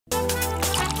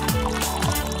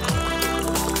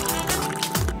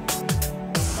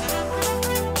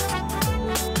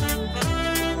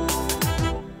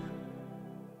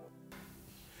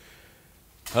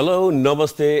Hello,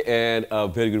 namaste, and a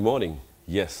very good morning.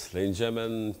 Yes, ladies and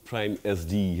gentlemen,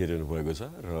 PrimeHD हेरिनु भएको छ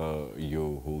र यो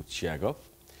हो चिया गफ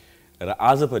र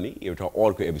आज पनि एउटा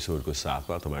अर्को एपिसोडको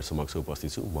साथमा तपाईहरु समक्ष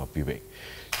उपस्थित छु म विवेक।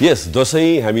 यस,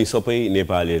 दशैं हामी सबै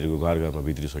नेपालीहरुको घर-घरमा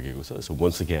बित्रिसकेको छ। So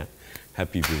once again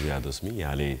happy Vijayadashami.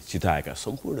 यहाँले चिताएका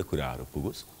सम्पूर्ण कुराहरु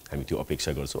पुगोस् हामी त्यो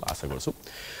अपेक्षा गर्छौं, आशा गर्छौं।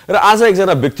 र आज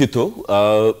एकजना व्यक्तित्व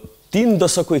 3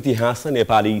 दशकको इतिहास छ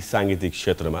नेपाली सांगीतिक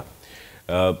क्षेत्रमा।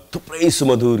 थुप्रै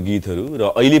सुमधुर गीतहरू र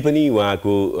अहिले पनि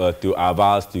उहाँको त्यो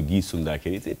आवाज त्यो गीत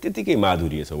सुन्दाखेरि चाहिँ त्यतिकै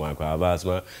माधुर्य छ उहाँको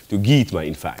आवाजमा त्यो गीतमा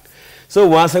इनफ्याक्ट। सो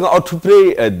उहाँसँग अरु थुप्रै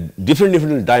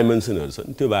डिफरेन्ट डाइमेन्सनहरू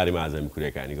छन् त्यो बारेमा आज हामी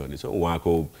कुराकानी गर्नेछौँ।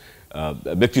 उहाँको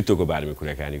व्यक्तित्वको बारेमा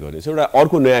कुराकानी गर्नेछौँ र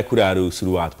अर्को नयाँ कुराहरू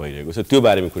सुरुवात भइरहेको छ त्यो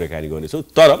बारेमा कुराकानी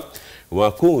गर्नेछौँ। तर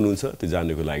उहाँ को हुनुहुन्छ त्यो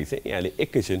जान्नको लागि चाहिँ यहाँले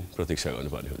एकैछिन प्रतीक्षा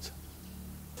गर्नुपर्ने हुन्छ।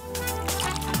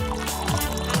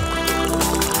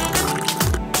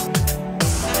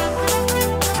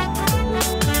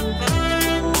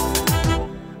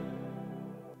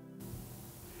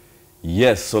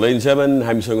 Yes, so ladies and gentlemen,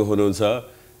 हामीसँग हुनुहुन्छ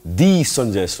दी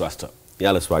सञ्जय श्रेष्ठ।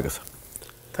 यहाँलाई स्वागत छ।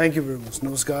 Thank you very much.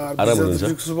 नमस्कार।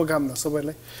 शुभकामना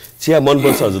सबैलाई। चिया मन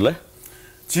पर्छ हजुरलाई?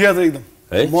 चिया त एकदम।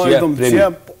 म एकदम चिया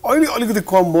अहिले अलिकति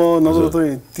कम भयो, नभए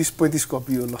त 30-35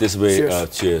 कपी होला। त्यसबै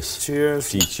cheers.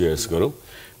 Cheers गरौँ।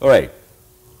 Alright.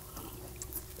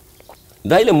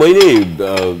 दाइले मैले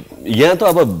यहाँ त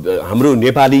अब हाम्रो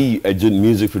नेपाली जुन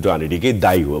म्युजिक फ्रेटर्निटीकै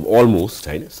दाइ हो अलमोस्ट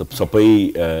हैन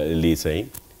सबैले चाहिँ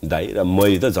दाइ र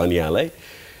मैले त झन् यहाँलाई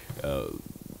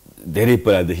धेरै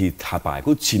पहिलादेखि थाहा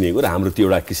पाएको चिनेको र हाम्रो त्यो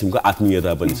एउटा किसिमको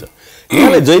आत्मीयता पनि छ।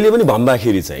 यहाँलाई जहिले पनि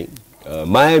भन्दाखेरि चाहिँ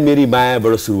माया मेरी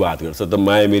मायाबाट सुरुवात गर्छ त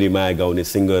माया मेरी माया गाउने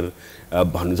सिङ्गर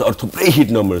भन्नुहुन्छ अरु थुप्रै हिट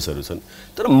नम्बर्सहरू छन्।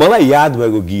 तर मलाई याद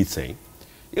भएको गीत चाहिँ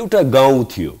एउटा गाउँ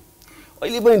थियो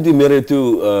अहिले पनि त्यो मेरो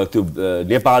त्यो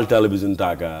नेपाल टेलिभिजन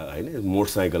ताका हैन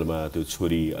मोटरसाइकलमा त्यो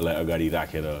छोरीलाई अगाडि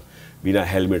राखेर बिना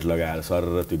हेलमेट लगाएर सर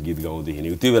र त्यो गीत गाउँदै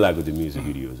हिँडेको त्यो बेलाको त्यो म्युजिक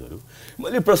भिडियोजहरू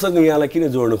मैले प्रसङ्ग यहाँलाई किन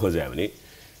जोड्न खोजेँ भने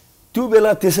त्यो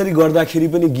बेला त्यसरी गर्दाखेरि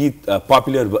पनि गीत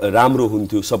पपुलर राम्रो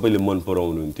हुन्थ्यो सबैले मन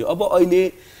पराउनुहुन्थ्यो। अब अहिले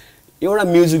एउटा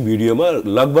म्युजिक भिडियोमा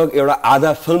लगभग एउटा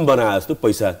आधा फिल्म बनाए जस्तो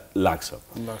पैसा लाग्छ।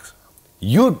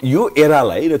 यो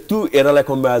एरालाई र त्यो एरालाई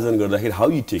कम्पेरिजन गर्दाखेरि हाउ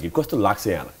यु टेक इट कस्तो लाग्छ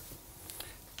यहाँलाई?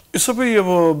 यो सबै अब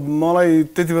मलाई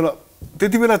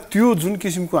त्यति बेला त्यो जुन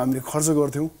किसिमको हामीले खर्च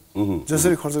गर्थ्यौं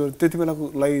जसरी खर्च गर्थ्यौं त्यति बेलाको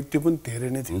लागि त्यो पनि धेरै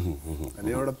नै थियो। अनि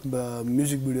एउटा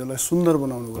म्युजिक भिडियोलाई सुन्दर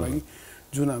बनाउनको लागि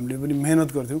जुन हामीले पनि मेहनत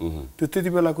गर्थ्यौं त्यो त्यति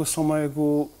बेलाको समयको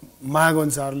माग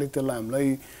अनुसारले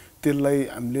त्यसलाई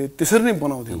हामीले त्यसरी नै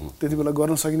बनाउँथ्यौं। त्यति बेला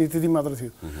गर्न सकिने त्यति मात्र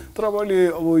थियो। तर अब अहिले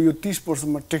अब यो 30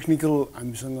 वर्षमा टेक्निकल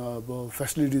हामीसँग अब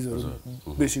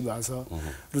फ्यासिलिटिजहरु बेसी भएको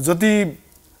छ र जति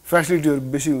फ्यासिलिटीहरु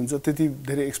बेसी हुन्छ त्यति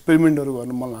धेरै एक्सपेरिमेन्टहरु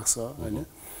गर्न मन लाग्छ हैन।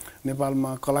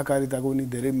 नेपालमा कलाकारिताको पनि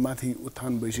धेरै माथि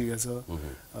उत्थान भइसकेको छ।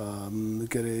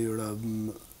 के अरे एउटा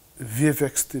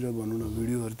VFX तिर भनौं न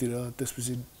भिडियोहरुतिर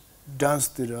त्यसपछि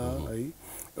डान्सतिर है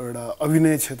एउटा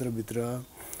अभिनय क्षेत्रभित्र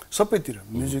सबैतिर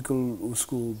म्युजिकल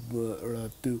उसको एउटा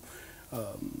त्यो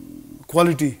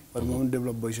क्वालिटीहरुमा पनि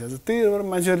डेभलप भइसकेको छ। त्यही भएर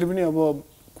मान्छेहरुले पनि अब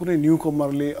कुनै न्यू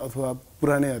कमरले अथवा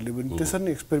पुरानैहरुले पनि त्यसरी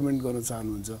नै एक्सपेरिमेन्ट गर्न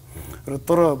चाहनुहुन्छ र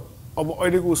तर अब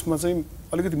अहिलेको उसमा चाहिँ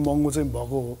अलिकति महँगो चाहिँ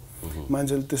भएको हो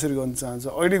मान्छेले त्यसरी गर्न चाहन्छ।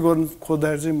 अहिले गर्न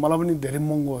खोज्दाखेरि चाहिँ मलाई पनि धेरै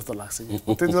महँगो जस्तो लाग्छ कि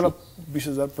त्यति बेला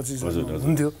 20,000 25,000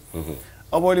 हुन्थ्यो।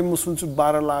 अब अहिले म सुन्छु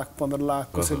 12 लाख 15 लाख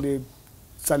कसैले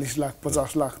 40 लाख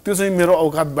 50 लाख त्यो चाहिँ मेरो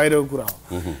औकात बाहिरको कुरा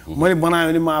हो। मैले बनाए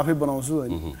भने म आफै बनाउँछु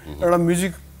हैन। एउटा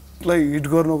म्युजिकलाई हिट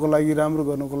गर्नको लागि राम्रो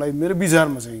गर्नको लागि मेरो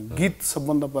विचारमा चाहिँ गीत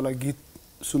सबभन्दा पहिला गीत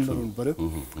सुन्दर हुनु पर्यो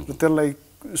र त्यसलाई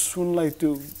सुनलाई त्यो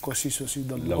कसिसोसी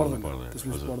दल्नु पर्दैन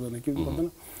त्यसपछि पर्दैन के पर्दैन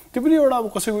त्यो पनि एउटा अब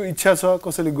कसैको इच्छा छ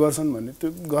कसैले गर्छन् भन्ने त्यो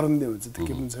गरन्दै हुन्छ त्यो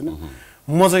के पनि छैन।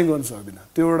 म चाहिँ गर्न सक्दिन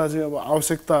त्यो एउटा चाहिँ अब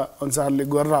आवश्यकता अनुसारले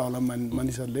गरेर होला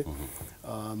मानिसहरूले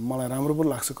मलाई राम्रो पनि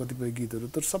लाग्छ कतिपय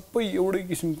गीतहरू तर सबै एउटै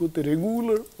किसिमको त्यो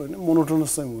रेगुलर हैन मोनोटोनस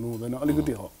चाहिँ हुनु हुँदैन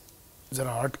अलिकति हो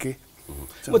जरा हटके।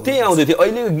 म त्यही आउँदै थिएँ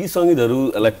अहिलेको गीत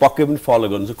सङ्गीतहरूलाई पक्कै पनि फलो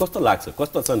गर्नु कस्तो लाग्छ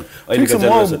कस्तो छन् अहिलेको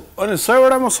जेनेरेसन? अनि 100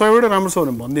 वटामा 100 वटा राम्रो छ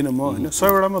भने भन्दिनँ म हैन 100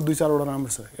 वटामा 2-4 वटा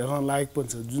राम्रो छ हेर्न लायक पनि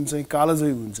छ जुन चाहिँ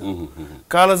कालजयी हुन्छ।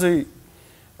 कालजयी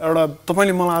एउटा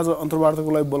तपाईले मलाई आज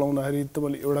अन्तर्वार्ताको लागि बोलाउँदाखेरि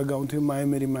तपाईले एउटा गाउँथ्यो माया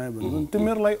मेरी माया भन्नु त्यो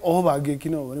मेरो लागि अहोभाग्य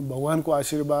किन हो भने भगवानको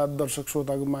आशीर्वाद दर्शक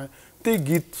श्रोताको माया त्यही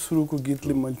गीत सुरुको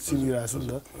गीतले मैले चिनिरहेको छु नि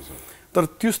त। तर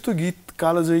त्यस्तो गीत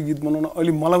कालजयी गीत बनाउन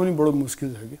अहिले मलाई पनि बडो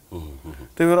मुस्किल छ कि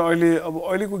त्यही भएर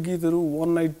अहिलेको गीतहरू वन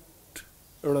नाइट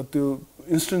एउटा त्यो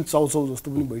इन्स्टेन्ट चाउचाउ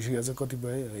जस्तो पनि भइसकेको छ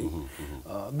कतिपय है।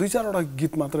 2-4 वटा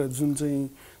गीत मात्र जुन चाहिँ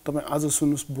तपाई आज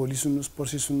सुन्नुस् भोलि सुन्नुस्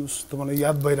पर्सि सुन्नुस् तपाईलाई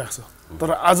याद भइराख्छ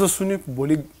तर आज सुने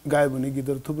भोलि गाए भने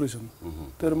गीतहरू थुप्रै छन्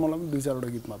तर मलाई पनि 2-4 वटा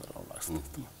गीत मात्र लाग्छ।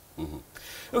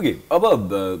 ओके अब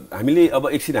हामीले अब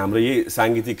एकछिन हाम्रो यही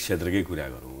साङ्गीतिक क्षेत्रकै कुरा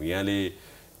गरौँ यहाँले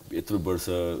यत्रो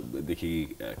वर्षदेखि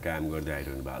काम गर्दै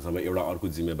आइरहनु भएको छ अब एउटा अर्को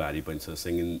जिम्मेवारी पनि छ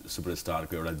सिङ्गिङ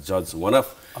सुपरस्टारको एउटा जज वान अफ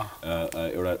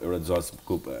एउटा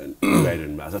जजको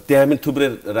आइरहनु भएको छ त्यहाँ पनि थुप्रै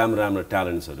राम्रो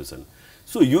ट्यालेन्ट्सहरू छन्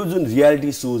सो यो जुन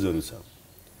रियालिटी सोजहरू छ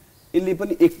यसले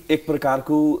पनि एक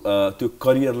प्रकारको त्यो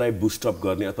करियरलाई बुस्टअप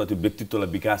गर्ने अथवा त्यो व्यक्तित्वलाई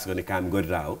विकास गर्ने काम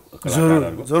गरिरह हो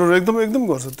कलाकारहरुको जरुर एकदम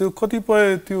गर्छ त्यो कतिपय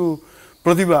त्यो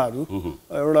प्रतिभाहरू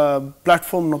एउटा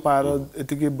प्लेटफर्म नपाएर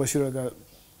यतिकै बसिरहेका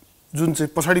जुन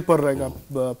चाहिँ पछाडी परिरहेका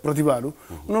प्रतिभाहरू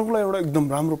उनीहरुको लागि एउटा एकदम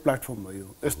राम्रो प्लेटफर्म भयो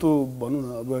यस्तो भनौं न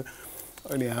अब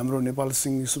अहिले हाम्रो नेपाल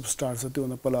सिङ्गिङ सुपरस्टार छ त्यो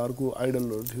पहिला अर्को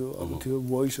आइडलहरु थियो अब थियो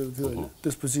भोइसहरु थियो हैन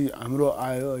त्यसपछि हाम्रो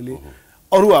आयो अहिले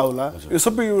अरु आउला यो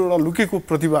सबै एउटा लुकेको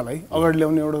प्रतिभालाई अगाडि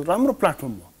ल्याउने एउटा राम्रो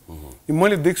प्लेटफर्म हो यो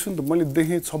मैले देख्छु नि त मैले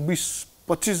देखे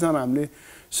 26-25 जना हामीले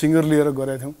सिंगर लिएर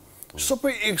गरेका थियौं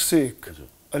सबै 101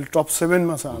 अहिले टप 7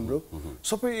 मा छ हाम्रो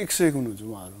सबै 101 हुनुहुन्छ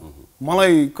उहाँहरु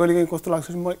मलाई कहिलेकाहीँ कस्तो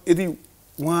लाग्छ म यदि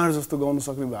उहाँहरु जस्तो गाउन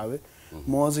सक्ने भए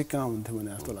म अझै कहाँ हुन्थे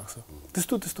भने जस्तो लाग्छ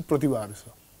त्यस्तो प्रतिभाहरु छ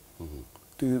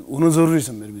त्यो हुन जरुरी छ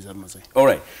मेरो विचारमा चाहिँ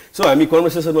अलराइट सो हामी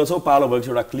कन्भर्सेसनमा छौं पालो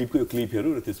भएको एउटा क्लिप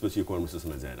हेरौँ र त्यसपछि यो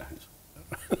कन्भर्सेसनमा जारी राख्छौं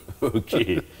ओके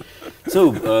सो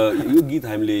यो गीत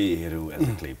हामीले हेरौँ एज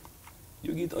अ क्लिप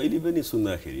यो गीत अहिले पनि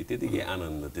सुन्दाखेरि त्यतिकै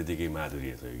आनन्द त्यतिकै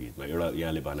माधुर्य छ यो गीतमा एउटा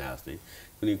यहाँले भने जस्तै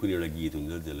कुनै एउटा गीत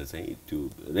हुन्छ जसले चाहिँ त्यो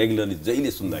रेगुलरली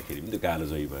जहिले सुन्दाखेरि पनि त्यो कालो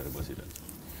जही भएर बसिरहन्छ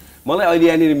मलाई अहिले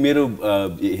यहाँनिर मेरो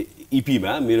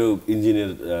इपीमा मेरो इन्जिनियर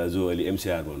जो अहिले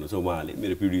एमसीआर भन्नुहुन्छ उहाँले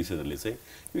मेरो प्रोड्युसरहरूले चाहिँ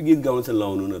यो गीत गाउन चाहिँ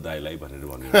लाउनु न दाइलाई भनेर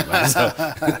भन्नुभएको छ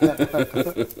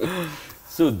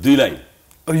सो दुई लाइन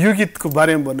यो गीतको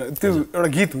बारेमा भन्नु त्यो एउटा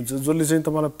गीत हुन्छ जसले चाहिँ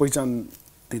तपाईलाई पहिचान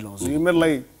दिलाउँछ यो मेरो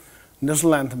लागि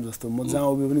नेसनल एन्थम जस्तो म जहाँ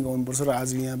उभे पनि गाउनुपर्छ र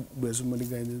आज यहाँ भएछु मैले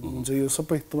गाइदिएको हुन्छ यो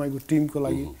सबै तपाईको टिमको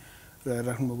लागि र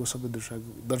राख्नुभएको सबै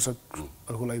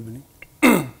दर्शकहरूको लागि पनि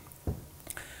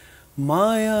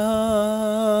माया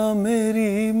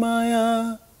मेरी माया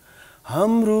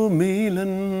हाम्रो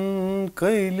मिलन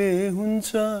कहिले हुन्छ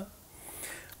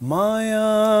माया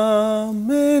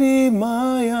मेरी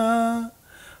माया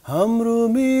हाम्रो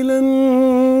मिलन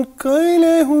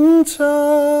कहिले हुन्छ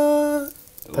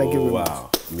थ्यांक यू वाओ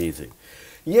अमेजिङ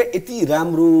यहाँ यति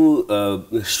राम्रो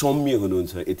सौम्य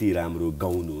हुनुहुन्छ यति राम्रो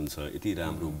गाउनुहुन्छ यति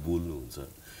राम्रो बोल्नुहुन्छ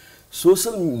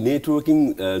सोशल नेटवर्किङ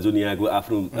जुन यहाँको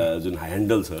आफ्नो जुन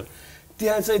ह्यान्डल छ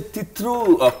त्यहाँ चाहिँ त्यत्रो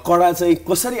कडा चाहिँ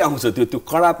कसरी आउँछ त्यो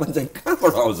कडापन चाहिँ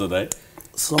कहाँबाट आउँछ त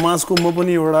समाजको म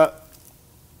पनि एउटा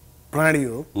प्राणी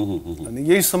हो अनि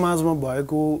यही समाजमा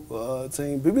भएको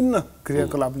चाहिँ विभिन्न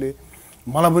क्रियाकलापले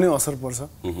मलाई पनि असर पर्छ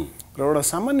र एउटा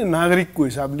सामान्य नागरिकको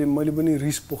हिसाबले मैले पनि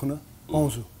रिस्क पोख्न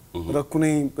पाउँछु र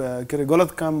कुनै के रे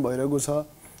गलत काम भइरहेको छ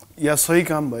या सही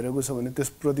काम भइरहेको छ भने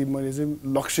त्यसप्रति मैले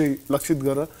चाहिँ लक्षित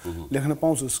गरेर लेख्न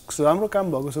पाउँछु राम्रो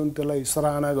काम भएको छ भने त्यसलाई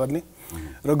सराहना गर्ने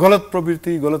र गलत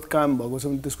प्रवृत्ति गलत काम भएको छ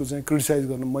भने त्यसको चाहिँ क्रिटिसाइज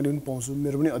गर्न मैले पनि पाउँछु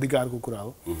मेरो पनि अधिकारको कुरा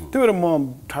हो त्यही भएर म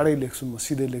ठाडै लेख्छु म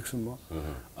सिधै लेख्छु म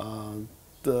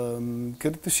के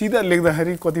त्यो सिधा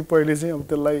लेख्दाखेरि कतिपयले चाहिँ अब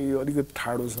त्यसलाई अलिकति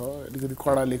ठाडो छ अलिकति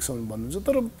कडा लेख्छ भने भन्नुहुन्छ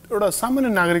तर एउटा सामान्य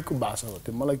नागरिकको भाषा हो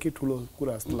त्यो मलाई के ठुलो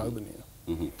कुरा जस्तो लाग्दैन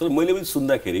तर मैले पनि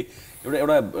सुन्दाखेरि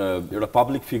एउटा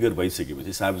पब्लिक फिगर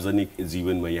भइसकेपछि सार्वजनिक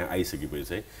जीवनमा यहाँ आइसकेपछि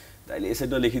चाहिँ अहिले यसरी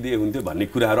नलेखिदिए हुन्थ्यो भन्ने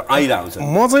कुराहरू आइरहन्छ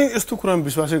म चाहिँ यस्तो कुरामा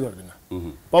विश्वासै गर्दिनँ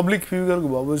पब्लिक फिगरको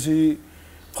भएपछि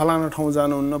फलाना ठाउँ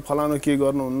जानुहुन्न फलाना के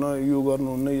गर्नुहुन्न यो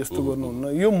गर्नुहुन्न यस्तो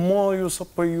गर्नुहुन्न यो यो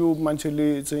सबै यो मान्छेले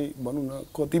चाहिँ भनौँ न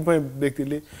कतिपय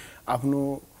व्यक्तिले आफ्नो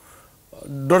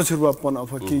डरछिर्वापन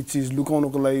अथवा केही चिज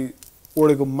लुकाउनको लागि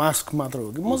ओडेको मास्क मात्र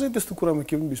हो कि म चाहिँ त्यस्तो कुरामा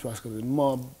के पनि विश्वास गर्दिनँ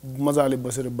म मजाले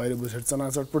बसेर बाहिर बसेर चना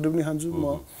चटपटी पनि खान्छु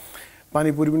म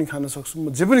पानीपुरी पनि खान सक्छु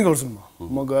म जे पनि गर्छु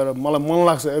म गएर मलाई मन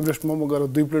लाग्छ एभरेस्टमा म गएर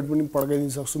 2 प्लेट पनि पड्काइदिन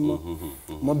सक्छु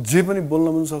म जे पनि बोल्न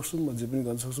पनि सक्छु म जे पनि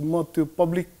गर्न सक्छु म त्यो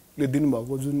पब्लिकले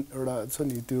दिनुभएको जुन एउटा छ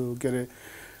नि त्यो के अरे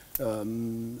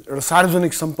एउटा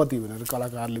सार्वजनिक सम्पत्ति भनेर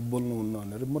कलाकारले बोल्नुहुन्न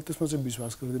भनेर म त्यसमा चाहिँ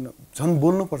विश्वास गर्दिनँ झन्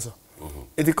बोल्नुपर्छ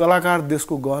यदि कलाकार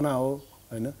देशको गहना हो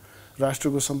हैन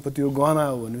राष्ट्रको सम्पत्ति हो गहना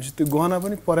हो भनेपछि त्यो गहना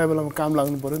पनि पर्या बेलामा काम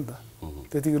लाग्नु पर्यो नि त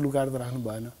त्यतिकै लुकाएर त राख्नु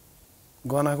भएन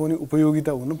गहनाको पनि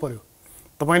उपयोगिता हुनु पर्यो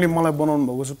तपाईले मलाई बनाउनु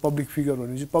भएको छ पब्लिक फिगर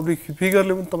भनेपछि पब्लिक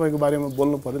फिगरले पनि तपाईको बारेमा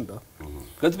बोल्नु पर्यो नि त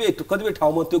कतिपय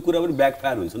ठाउँमा त्यो कुरा पनि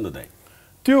ब्याकफायर हुन्छ नि त दाइ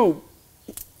त्यो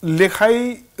लेखाइ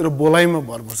र बोलाइमा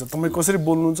भर पर्छ तपाई कसरी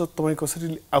बोल्नुहुन्छ तपाई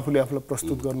कसरी आफूलाई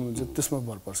प्रस्तुत गर्नुहुन्छ त्यसमा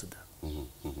भर पर्छ त्यो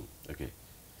ओके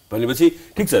भनेपछि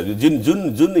ठीक छ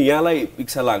जुन यहाँलाई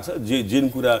इच्छा लाग्छ जुन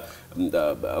कुरा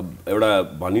एउटा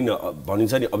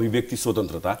भनिन्छ नि अभिव्यक्ति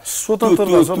स्वतन्त्रता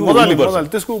छ मजाले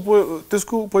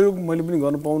त्यसको उपयोग मैले पनि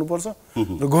गर्न पाउनु पर्छ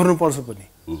र गर्नुपर्छ पनि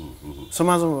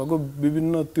समाजमा भएको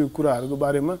विभिन्न त्यो कुराहरुको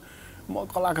बारेमा म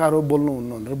कलाकार हो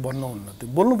बोल्नुहुन्न भनेर भन्नुहुन्न त्यो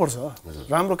बोल्नुपर्छ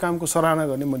राम्रो कामको सराहना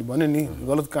गर्ने मैले भने नि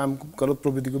गलत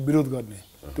प्रवृत्तिको विरोध गर्ने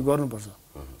त्यो गर्नुपर्छ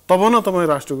तब न तपाईँ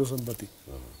राष्ट्रको सम्पत्ति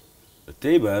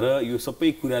त्यही भएर यो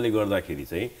सबै कुराले गर्दाखेरि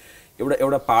चाहिँ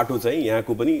एउटा पाटो चाहिँ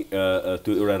यहाँको पनि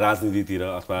त्यो एउटा राजनीतितिर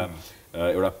अथवा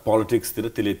एउटा पोलिटिक्सतिर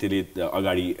त्यसले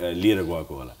अगाडि लिएर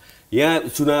गएको होला यहाँ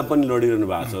चुनाव पनि लडिरहनु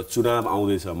भएको छ चुनाव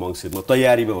आउँदैछ मङ्सिरमा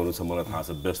तयारीमा हुनुहुन्छ मलाई थाहा छ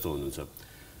व्यस्त हुनुहुन्छ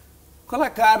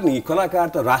कलाकार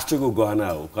त राष्ट्रको गहना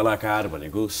हो कलाकार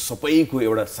भनेको सबैको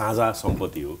एउटा साझा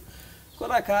सम्पत्ति हो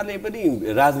कलाकारले पनि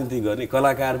राजनीति गर्ने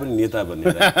कलाकार पनि नेता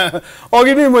बन्ने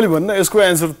अघि नै मैले भन्न यसको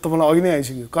एन्सर तपाईँलाई अघि नै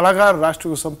आइसक्यो कलाकार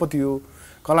राष्ट्रको सम्पत्ति हो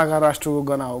कलाकार राष्ट्रको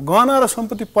गहना हो गहना र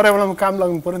सम्पत्ति पर्यावरणमा काम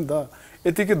लाग्नु पर्यो नि त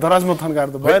यतिकै दराजमा थन्काएर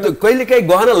त भएन कहिलेकाहीँ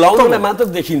गहना लाउनलाई मात्र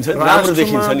देखिन्छ राम्रो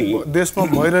देखिन्छ नि देशमा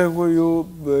भइरहेको यो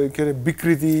के अरे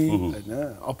विकृति हैन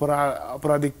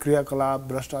अपराधिक क्रियाकलाप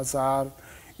भ्रष्टाचार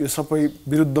यो सबै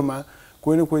विरुद्धमा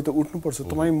कोही न कोही त उठ्नुपर्छ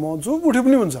तपाईँ म जो उठे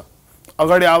पनि हुन्छ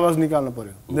अगाडि आवाज निकाल्नु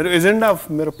पर्यो मेरो एजेन्डा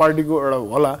मेरो पार्टीको एउटा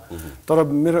होला तर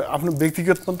मेरो आफ्नो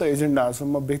व्यक्तिगत पनि त एजेन्डा छ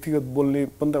म व्यक्तिगत बोल्ने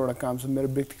पनि त एउटा काम छ मेरो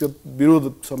व्यक्तिगत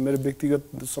विरोध छ मेरो व्यक्तिगत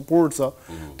सपोर्ट छ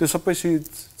त्यो सबै चिज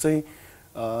चाहिँ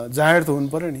जाहेर त हुनु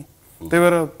पर्यो नि त्यही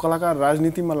भएर कलाकार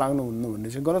राजनीतिमा लाग्नु हुन्न भन्ने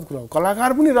चाहिँ गलत कुरा हो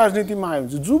कलाकार पनि राजनीतिमा आयो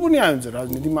हुन्छ जो पनि आयो हुन्छ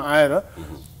राजनीतिमा आएर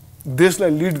देशलाई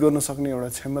लिड गर्न सक्ने एउटा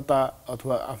क्षमता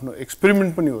अथवा आफ्नो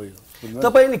एक्सपेरिमेन्ट पनि हो यो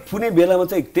तपाईले कुनै बेलामा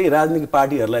चाहिँ त्यही राजनीतिक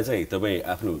पार्टीहरूलाई चाहिँ तपाईँ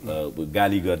आफ्नो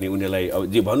गाली गर्ने उनीहरूलाई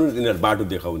जे भन्नु न उनीहरू बाटो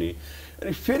देखाउने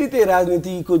अनि फेरि त्यही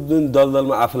राजनीतिको जुन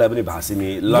दलदलमा आफूलाई पनि भाँसिने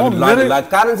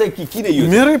कारण चाहिँ किन यो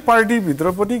मेरै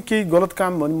पार्टीभित्र पनि केही गलत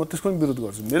काम भने म त्यसको पनि विरोध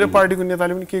गर्छु मेरो पार्टीको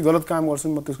नेताले पनि केही गलत काम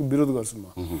गर्छन् म त्यसको विरोध गर्छु म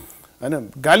हैन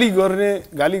गाली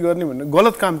गर्ने भन्ने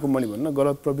गलत कामको मैले भन्न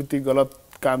गलत प्रवृत्ति गलत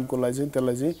कामको लागि चाहिँ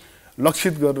त्यसलाई चाहिँ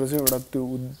लक्षित गरेर चाहिँ एउटा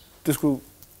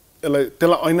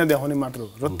त्यसलाई ऐना देखाउने मात्र हो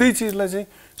र त्यही चिजलाई चाहिँ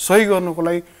सही गर्नको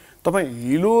लागि तपाईँ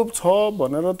हिलो छ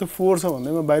भनेर त्यो फोहोर छ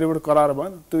भन्दैमा बाहिरबाट कराएर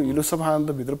भएन त्यो हिलो सफार्न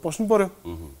त भित्र पस्नु पर्यो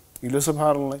हिलो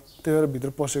सफार्नलाई त्यही भएर भित्र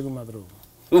पसेको मात्र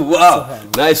हो wow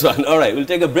nice one all right will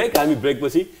take a break हामी ब्रेक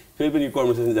पछि फेरि पनि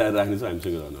कन्भर्सेसन जारी राख्नेछौँ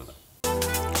हामीसँग रहनु होला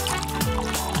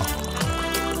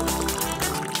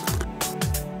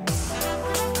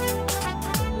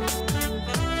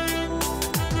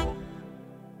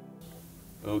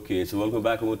Okay, so welcome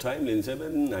back one more time, ladies and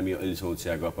gentlemen. I'm here in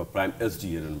Chiya Guff PrimeHD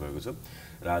हेर्नु भएको छ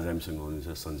राज हामीसँग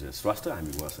हुनुहुन्छ सञ्जय श्रेष्ठ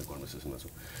हामी उहाँसँग कन्भर्सेसनमा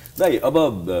छौँ दाइ अब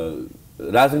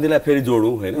राजनीतिलाई फेरि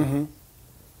जोडौँ हैन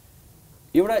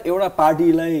एउटा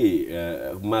पार्टीलाई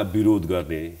मा विरोध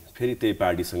गर्ने फेरि त्यही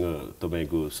पार्टीसँग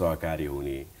तपाईको सहकार्य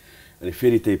हुने अनि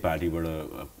फेरि त्यही पार्टीबाट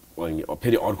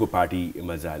फेरि अर्को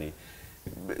पार्टीमा जाने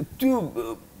त्यो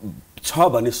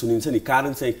छ भन्ने सुनिन्छ नि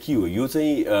कारण चाहिँ के हो यो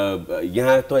चाहिँ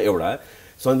यहाँ त एउटा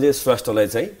सञ्जय श्रेष्ठलाई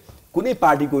चाहिँ कुनै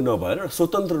पार्टीको नभएर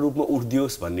स्वतन्त्र रूपमा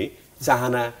उठ्दियोस् भन्ने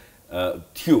चाहना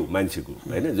थियो मान्छेको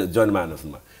हैन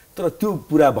जनमानसमा तर त्यो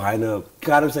पूरा भएन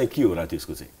कारण चाहिँ के हो र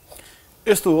त्यसको चाहिँ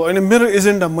यस्तो हो हैन मेरो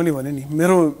एजेन्डा मैले भने नि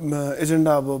मेरो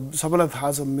एजेन्डा अब सबैलाई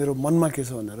थाहा छ मेरो मनमा के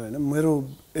छ भनेर हैन मेरो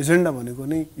एजेन्डा भनेको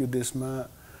नै यो देशमा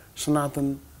सनातन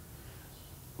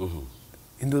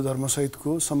हिन्दू धर्म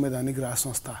सहितको संवैधानिक राज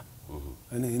संस्था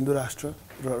हैन हिन्दू राष्ट्र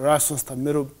र राज संस्था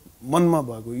मेरो मनमा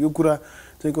भएको यो कुरा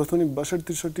चाहिँ कस्तो नि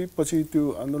 62-63 पछि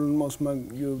त्यो आन्दोलनमा उसमा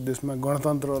यो देशमा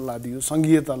गणतन्त्र लादियो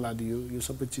संघीयता लादियो यो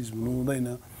सबै चिज हुनु हुँदैन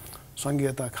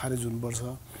संघीयता खारेज हुनुपर्छ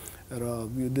र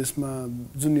यो देशमा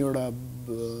जुन एउटा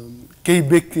केही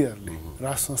व्यक्तिहरूले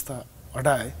राज संस्था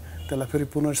हटाए त्यसलाई फेरि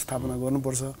पुनर्स्थापना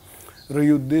गर्नुपर्छ र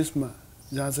यो देशमा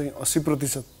जहाँ चाहिँ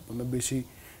 80% भन्दा बेसी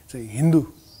चाहिँ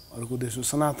हिन्दूहरूको देश हो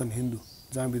सनातन हिन्दू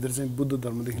जहाँ भित्र चाहिँ बुद्ध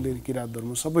धर्मदेखि लिएर किरात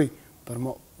धर्म सबै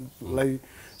धर्मलाई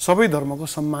सबै धर्मको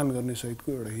सम्मान गर्ने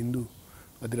सहितको एउटा हिन्दू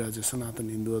अधिराज्य सनातन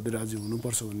हिन्दू अधिराज्य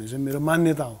हुनुपर्छ भन्ने चाहिँ मेरो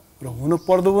मान्यता हो र हुन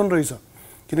पर्दो पनि रहेछ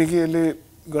किनकि यसले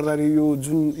गर्दाखेरि यो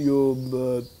जुन यो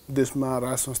देशमा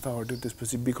राज संस्था हट्यो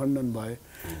त्यसपछि विखण्डन भए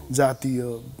जातीय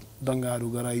दंगाहरू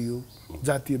गराइयो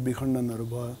जातीय विखण्डनहरू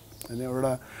भयो हैन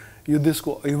एउटा यो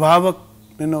देशको अभिभावक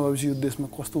नै नभएपछि यो देशमा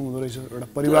कस्तो हुँदो रहेछ एउटा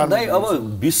परिवार अब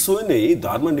विश्व नै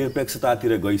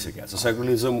धर्मनिरपेक्षतातिर गइसकेको छ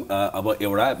सेकुलरिजम अब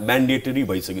एउटा म्यान्डेटरी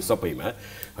भइसक्यो सबैमा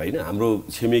हैन हाम्रो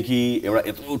छिमेकी एउटा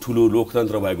यत्रो ठुलो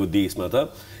लोकतन्त्र भएको देशमा त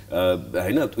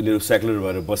हैन उनीहरू सेकुलर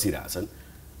भएर बसिरहेछन्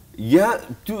यहाँ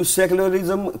त्यो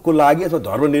सेकुलरिजमको लागि अथवा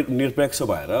धर्मनिरपेक्ष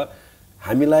भएर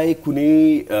हामीलाई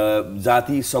कुनै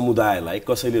जाति समुदायलाई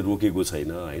कसैले रोकेको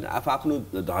छैन हैन आफ्नो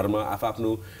धर्म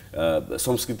आफ्नो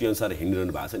संस्कृति अनुसार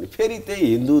हिँडिरहनु भएको छ नि फेरि त्यही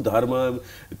हिन्दू धर्म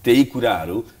त्यही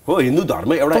कुराहरू हो हिन्दू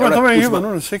धर्म एउटा यो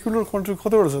भन्नु न सेकुलर कन्ट्री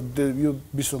कतिवटा छ यो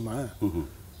विश्वमा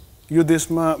यो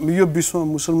देशमा यो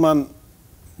विश्वमा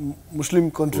मुस्लिम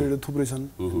कन्ट्रीहरू थुप्रै छन्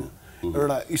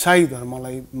एउटा इसाई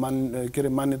धर्मलाई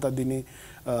मान्यता दिने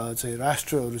चाहिँ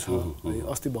राष्ट्रहरू छ है।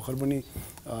 अस्ति भर्खर पनि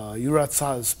युवराज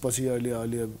चार्ल्स पछि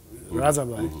अहिले राजा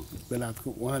भए बेलायतको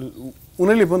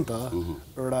उनीहरूले पनि त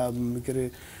एउटा के अरे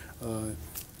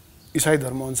इसाई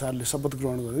धर्म अनुसारले शपथ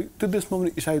ग्रहण गरे। त्यो देशमा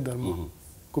पनि इसाई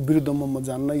धर्मको विरुद्धमा म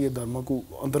जान्न, यो धर्मको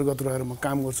अन्तर्गत रहेर म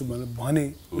काम गर्छु भने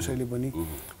उसैले पनि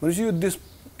भनेपछि यो देश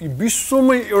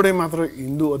विश्वमै एउटै मात्र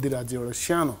हिन्दू अधिराज्य एउटा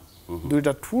सानो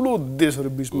दुईटा ठुलो देशहरू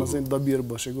बिचमा चाहिँ दबिएर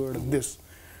बसेको एउटा देश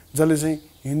जसले चाहिँ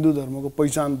हिन्दू धर्मको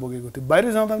पहिचान बोकेको थियो।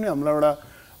 बाहिर जाँदा पनि हामीलाई एउटा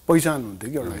पहिचान हुन्थ्यो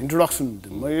कि एउटा इन्ट्रोडक्सन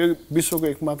हुन्थ्यो। म यो विश्वको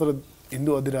एकमात्र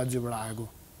हिन्दू अधिराज्यबाट आएको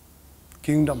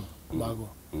किङडम भएको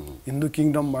हिन्दू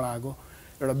किङडमबाट आएको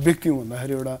एउटा व्यक्ति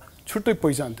भन्दाखेरि एउटा छुट्टै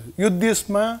पहिचान थियो। यो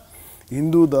देशमा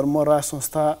हिन्दू धर्म राज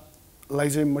संस्थालाई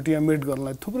चाहिँ मटियामेट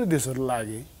गर्नलाई थुप्रै देशहरू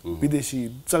लागे। विदेशी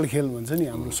चलखेल भन्छ नि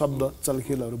हाम्रो शब्द,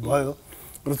 चलखेलहरू भयो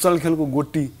र चलखेलको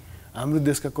गोटी हाम्रो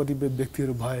देशका कतिपय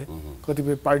व्यक्तिहरू भए,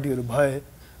 कतिपय पार्टीहरू भए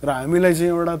र हामीलाई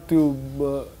चाहिँ एउटा त्यो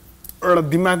एउटा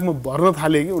दिमागमा भर्न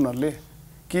थाले कि उनीहरूले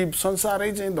कि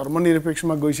संसारै चाहिँ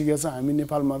धर्मनिरपेक्षमा गइसकेको छ, हामी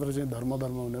नेपाल मात्र चाहिँ धर्म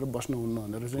भनेर बस्नुहुन्न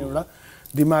भनेर चाहिँ एउटा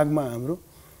दिमागमा हाम्रो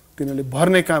तिनीहरूले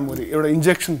भर्ने काम गरे, एउटा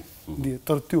इन्जेक्सन दिए।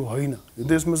 तर त्यो होइन। यो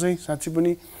देशमा चाहिँ साँच्चै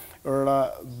पनि एउटा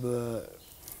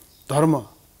धर्म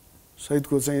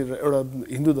सहितको चाहिँ एउटा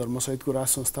हिन्दू धर्म सहितको राज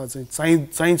संस्था चाहिँ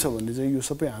चाहिन्छ भन्ने चाहिँ यो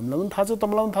सबै हामीलाई पनि थाहा छ,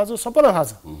 तपाईँलाई पनि थाहा छ, सबैलाई थाहा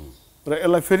छ। र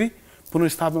यसलाई फेरि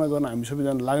पुनर्स्थापना गर्न हामी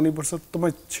सबैजना लाग्नै पर्छ।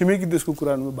 तपाईँ छिमेकी देशको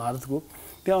कुरा गर्नु भारतको,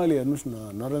 त्यहाँ अहिले हेर्नुहोस् न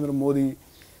नरेन्द्र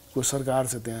मोदीको सरकार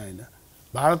छ त्यहाँ होइन।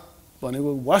 भारत भनेको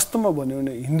वास्तवमा भन्यो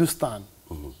भने हिन्दुस्तान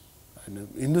होइन,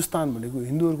 हिन्दुस्तान भनेको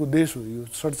हिन्दूहरूको देश हो। यो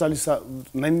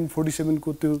 1947 को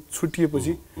त्यो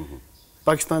छुटिएपछि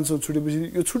पाकिस्तानसँग छुटेपछि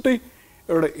यो छुट्टै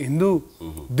एउटा हिन्दू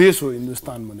देश हो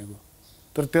हिन्दुस्तान भनेको।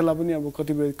 तर त्यसलाई पनि अब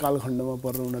कतिपय कालखण्डमा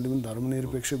परेर उनीहरूले पनि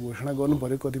धर्मनिरपेक्ष घोषणा गर्नु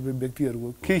पर्यो कतिपय व्यक्तिहरूको,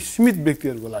 केही सीमित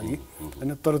व्यक्तिहरूको लागि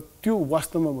होइन। तर त्यो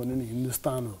वास्तवमा भन्यो भने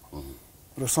हिन्दुस्तान हो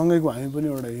र सँगैको हामी पनि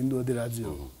एउटा हिन्दू अधिराज्य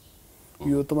हो।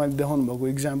 यो तपाईँले देखाउनु भएको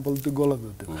इक्जाम्पल त्यो गलत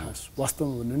हो। त्यो खास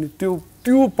वास्तवमा भन्यो भने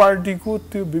त्यो पार्टीको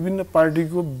त्यो विभिन्न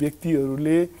पार्टीको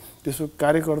व्यक्तिहरूले त्यसको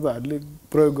कार्यकर्ताहरूले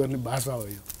प्रयोग गर्ने भाषा हो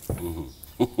यो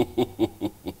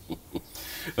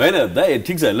होइन दाइ।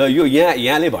 ठिक छ ल, यो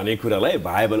यहाँले भनेको कुरालाई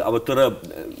भाइबल अब तर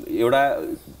एउटा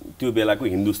त्यो बेलाको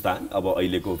हिन्दुस्तान अब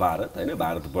अहिलेको भारत होइन,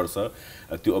 भारतवर्ष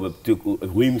त्यो अब त्यो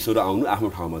विङ्सहरू आउनु आफ्नो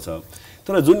ठाउँमा छ।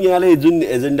 तर जुन यहाँले जुन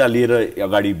एजेन्डा लिएर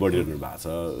अगाडि बढिरहनु भएको छ,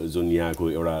 जुन यहाँको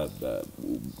एउटा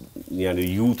यहाँनिर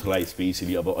युथलाई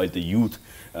स्पेसली अब अहिले त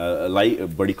युथलाई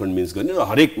बढी कन्भिन्स गर्ने र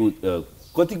हरेक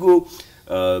कतिको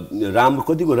राम्रो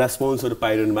कतिको रेस्पोन्सहरू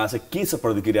पाइरहनु भएको छ, के छ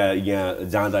प्रतिक्रिया यहाँ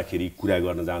जाँदाखेरि, कुरा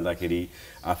गर्न जाँदाखेरि,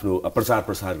 आफ्नो प्रचार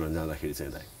गर्न जाँदाखेरि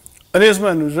चाहिँ दाइ? अनि यसमा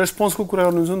रेस्पोन्सको कुरा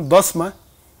गर्नुहुन्छ भने 10मा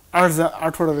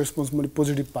 8वटा रेस्पोन्स मैले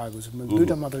पोजिटिभ पाएको छु, मैले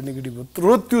 2टा मात्र नेगेटिभ हो।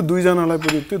 र त्यो दुईजनालाई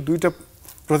पनि त्यो 2टा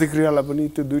प्रतिक्रियालाई पनि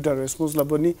त्यो 2टा रेस्पोन्सलाई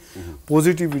पनि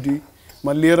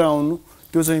पोजिटिभिटीमा लिएर आउनु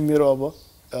त्यो चाहिँ मेरो अब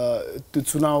त्यो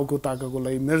चुनावको ताकाको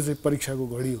लागि मेरो चाहिँ परीक्षाको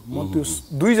घडी हो। म त्यो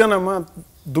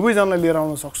दुवैजनालाई लिएर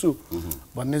आउन सक्छु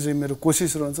भन्ने चाहिँ मेरो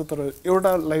कोसिस रहन्छ। तर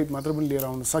एउटालाई मात्र पनि लिएर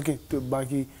आउन सकेँ। त्यो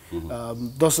बाँकी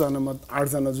 10जनामा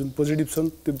 8जना जुन पोजिटिभ छन्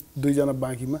त्यो 2जना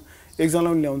बाँकीमा 1जना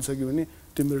पनि ल्याउन सक्यो भने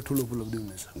त्यो मेरो ठुलो उपलब्धि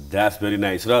हुनेछ। That's very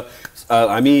nice. र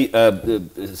हामी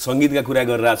सङ्गीतका कुरा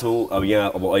गरिरहेछौँ, अब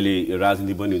यहाँ अब अहिले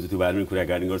राजनीति पनि हुन्छ, त्यो बारेमा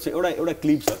कुराकानी गर्छौँ। एउटा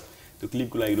क्लिप छ, त्यो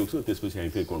क्लिपको लागि रोक्छौँ, त्यसपछि हामी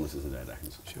फेरि कन्भर्सेसन जारी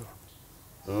राख्छौँ।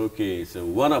 Okay, so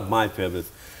one of my favourite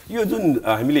यो जुन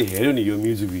हामीले हेऱ्यौँ नि यो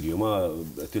म्युजिक भिडियोमा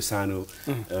त्यो सानो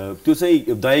त्यो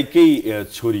चाहिँ दाइकै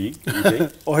छोरी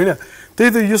होइन। त्यही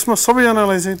त यसमा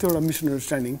सबैजनालाई चाहिँ त्यो एउटा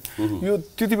मिसअन्डरस्ट्यान्डिङ। यो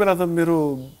त्यति बेला त मेरो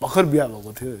भर्खर बिहा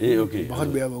भएको थियो, भर्खर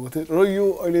बिहा भएको थियो र यो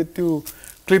अहिले त्यो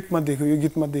क्लिपमा देख्यो, यो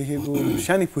गीतमा देखेको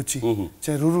सानी फुच्ची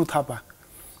चाहिँ रुरु थापा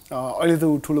अहिले त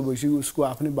ऊ ठुलो भइसक्यो, उसको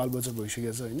आफ्नै बालबच्चा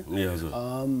भइसकेको छ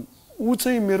होइन। ऊ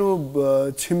चाहिँ मेरो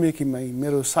छिमेकीमै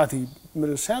मेरो साथी,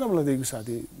 मेरो सानो बेलादेखिको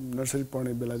साथी, नर्सरी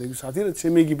पढ्ने बेलादेखिको साथी र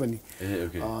छिमेकी पनि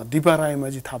दिपा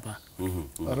रायमाझी थापा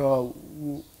र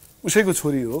उसैको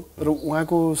छोरी हो। र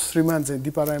उहाँको श्रीमान चाहिँ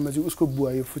दिपा रायमाझी, उसको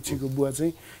बुवा, यो फुच्चीको बुवा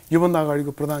चाहिँ योभन्दा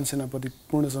अगाडिको प्रधान सेनापति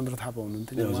पूर्णचन्द्र थापा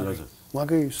हुनुहुन्थ्यो,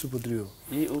 उहाँकै सुपुत्री हो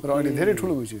र अहिले धेरै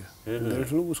ठुलो भइसक्यो, धेरै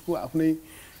ठुलो। उसको आफ्नै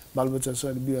बालबच्चा छ,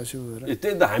 अहिले बिहा भएर।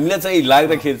 त्यही त हामीलाई चाहिँ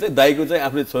लाग्दाखेरि चाहिँ दाइको चाहिँ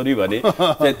आफ्नै छोरी भने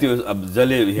त्यो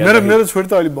जसले मेरो छोरी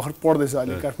त अहिले भर्खर पढ्दैछ,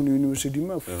 अहिले काठमाडौँ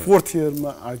युनिभर्सिटीमा 4th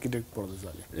इयरमा आर्किटेक्ट पढ्दैछ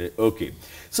अहिले। ओके,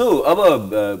 सो अब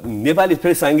नेपाली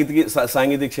फेरि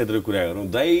साङ्गीतिक क्षेत्रको कुरा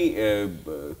गरौँ।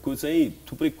 दाइको चाहिँ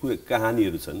थुप्रै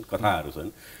कहानीहरू छन्, कथाहरू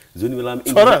छन् जुन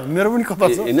बेलामा मेरो पनि कथा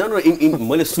छ।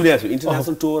 मैले सुनेको छु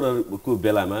इन्टरनेसनल टुरहरूको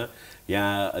बेलामा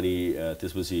यहाँ अनि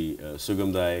त्यसपछि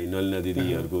सुगम दाई, नलिना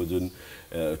दिदीहरूको जुन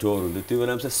टुर हुन्थ्यो त्यो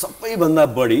बेलामा चाहिँ सबैभन्दा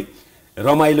बढी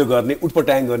रमाइलो गर्ने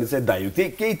उटपटाङ गर्ने चाहिँ दाइ हो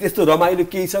केही त्यस्तो रमाइलो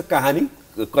केही छ कहानी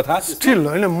कथा स्टिल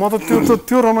होइन म त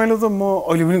त्यो रमाइलो त म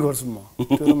अहिले पनि गर्छु म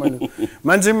त्यो रमाइलो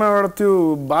मान्छेमा एउटा त्यो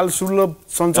बाल सुलभ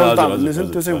सञ्चलता भन्ने छ नि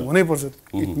त्यो चाहिँ हुनैपर्छ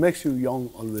it makes you young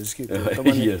always कि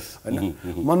होइन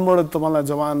मनबाट तपाईँलाई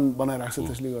जवान बनाइराख्छ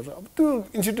त्यसले गर्दा अब त्यो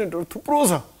इन्सिडेन्टहरू थुप्रो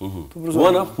छ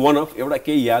वान अफ एउटा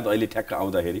केही याद अहिले ठ्याक्क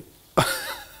आउँदाखेरि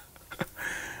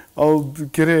अब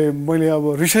के अरे मैले अब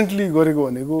रिसेन्टली गरेको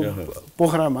भनेको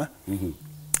पोखरामा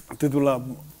त्यति बेला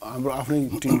हाम्रो आफ्नै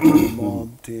टिम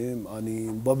म थिएँ अनि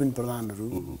बबिन प्रधानहरू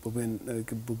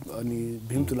अनि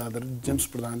भीम तुलाधर जेम्स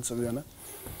प्रधान सबैजना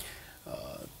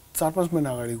 4-5 महिना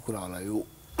अगाडिको कुरा होला यो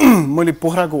मैले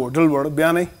पोखराको होटलबाट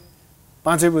बिहानै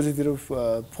 5 बजेतिर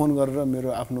फोन गरेर मेरो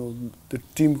आफ्नो त्यो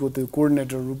टिमको त्यो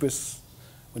कोअर्डिनेटर रूपेश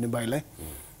भन्ने भाइलाई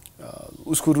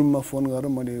उसको रुममा फोन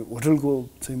गरेर मैले होटलको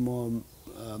चाहिँ म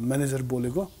म्यानेजर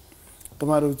बोलेको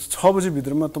तपाईहरु 6 बजे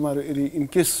भित्रमा तपाईहरु यदि इन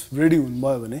केस रेडी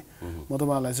हुनुभयो भने म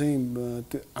तपाईहरुलाई चाहिँ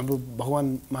त्यो हाम्रो भगवान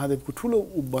महादेवको ठुलो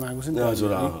बनाएको छ नि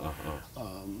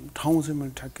ठाउँ चाहिँ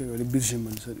मैले ठ्याक्कै अहिले बिर्सेँ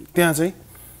भने त्यहाँ चाहिँ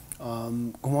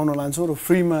घुमाउन लान्छौँ र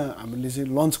फ्रीमा हामीले चाहिँ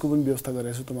लन्चको पनि व्यवस्था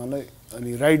गरेको छौँ तपाईहरुलाई अनि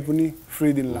राइड पनि फ्री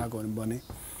दिन लागो भने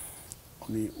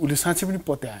अनि उले साँच्चै पनि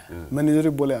पत्याए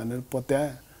म्यानेजरले बोले भनेर पत्याए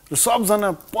र सबजना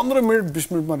 15 मिनेट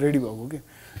 20 मिनेटमा रेडी भएको के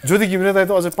ज्योति घिमिरे दाइ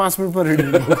त अझै 5 मिनेटमा रेडी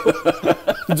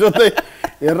हुनुभयो जो चाहिँ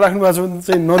हेरिराख्नु भएको छ भने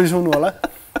चाहिँ नरिसाउनु होला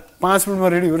 5 मिनेटमा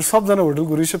रेडी भएर सबजना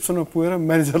होटलको रिसेप्सनमा पुगेर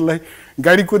म्यानेजरलाई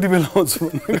गाडी कति बेला आउँछ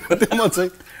भन्ने म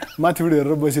चाहिँ माथिबाट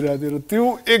हेरेर बसिरहेको थिएँ र त्यो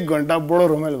 1 घन्टा बडो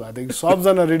रमाइलो भएको थियो कि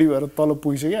सबजना रेडी भएर तल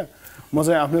पुगिसक्यो म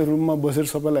चाहिँ आफ्नै रुममा बसेर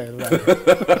सबैलाई हेरेर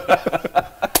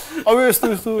अब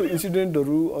यस्तो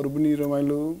इन्सिडेन्टहरू अरू पनि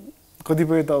रमाइलो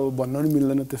कतिपय त अब भन्न पनि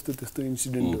मिल्दैन त्यस्तो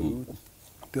इन्सिडेन्टहरू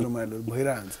त्यो रमाइलोहरू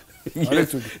भइरहन्छ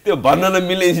त्यो भन्न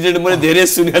नमिल्ने इन्सिडेन्ट मैले धेरै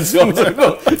सुनेको छु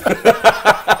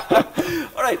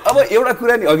अलराइट अब एउटा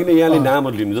कुरा नि अघि नै यहाँले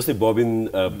नामहरु लिनु जस्तै बबिन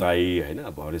दाइ हैन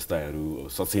अब हरेश दाइहरु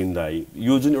सचिन दाइ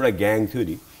यो जुन एउटा ग्याङ थियो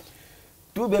नि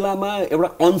त्यो बेलामा एउटा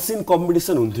अनसिन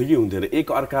कम्पिटिसन हुन्थ्यो कि हुन्थेन एक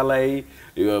अर्कालाई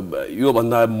यो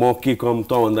भन्दा म के कम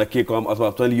त भन्दा के कम अथवा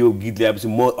तैँले यो गीत ल्याएपछि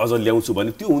म अझ ल्याउँछु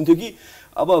भने त्यो हुन्थ्यो कि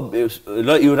अब ल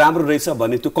यो राम्रो रहेछ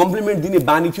भन्ने त्यो कम्प्लिमेन्ट दिने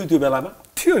बानी थियो त्यो बेलामा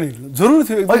थियो नि जरुर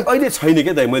थियो अहिले छैन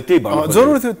के दाइ मैले त्यही भन्नु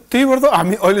जरुर थियो त्यही भएर त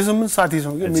हामी अहिलेसम्म साथी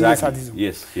छौँ के मिल्ने साथी छौँ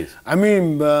यस हामी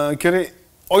के अरे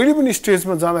अहिले पनि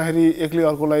स्टेजमा जाँदाखेरि एकले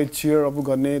अर्कोलाई चियर अप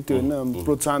गर्ने त्यो हैन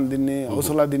प्रोत्साहन दिने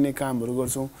हौसला दिने कामहरू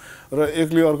गर्छौं र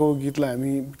एकले अर्कोको गीतलाई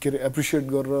हामी के अरे एप्रिसिएट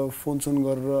गरेर फोन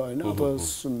गरेर हैन अथवा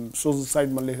सोशल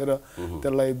साइटमा लेखेर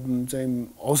त्यसलाई चाहिँ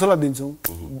हौसला दिन्छौं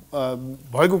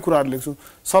भएको कुराहरु लेख्छौं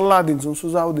सल्लाह दिन्छौं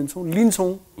सुझाव दिन्छौं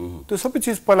लिन्छौं त्यो सबै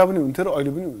चीज पहिला पनि हुन्थ्यो र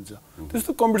अहिले पनि हुन्छ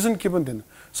त्यस्तो कम्पिटिसन के पनि थिएन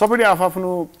सबैले आफ्नो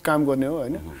काम गर्ने हो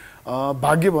हैन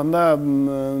भाग्य भन्दा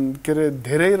के अरे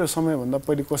धेरै र समय भन्दा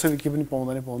पहिले कसैले के पनि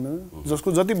पाउँदैन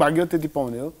जसको जति भाग्य त्यति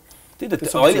पाउने हो त्यही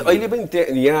त अहिले पनि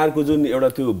यहाँहरुको जुन एउटा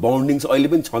त्यो बन्डिङ छ अहिले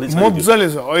पनि छँदै छ मज्जाले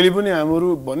छ अहिले पनि हाम्रो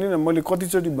भन्ने न मैले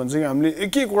कतिचोटी भन्छ कि हामीले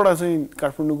एक वटा चाहिँ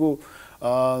काठमाडौँको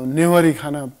नेवारी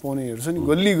खाना पाउनेहरु छ नि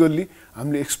गल्ली गल्ली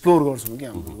हामीले एक्सप्लोर गर्छौं के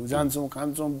हाम्रो जान्छौं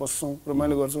खान्छौं बस्छौं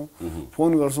रमाइलो गर्छौं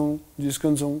फोन गर्छौं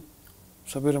जिस्कन्छौं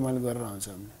सबै रमाइलो गरेर आउँछ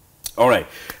हामीले अलराइट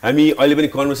हामी अहिले पनि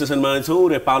कन्भर्सेसनमा छौं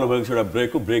र पालो भएको छ एउटा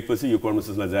ब्रेकको ब्रेकपछि यो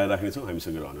कन्भर्सेसनलाई जारी राख्ने छौं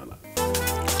हामीसँग रहनु होला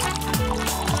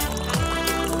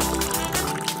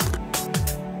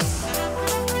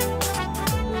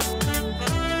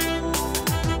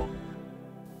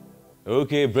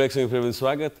ओके ब्रेकसँग फेरि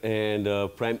स्वागत एन्ड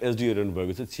प्राइम एचडी हेर्नु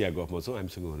भएको छ चिया गफमा छौं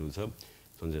हामीसँग हुनुहुन्छ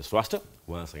सञ्जय श्रेष्ठ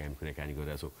उहाँसँग हामी कुराकानी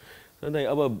गरिरहेका छौं सञ्जय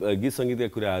अब गीत संगीतका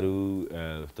कुराहरू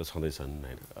त छँदैछन्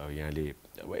हैन यहाँले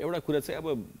अब एउटा कुरा चाहिँ अब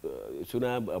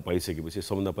चुनाव भइसकेपछि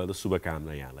सबभन्दा पहिला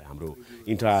शुभकामना यहाँलाई हाम्रो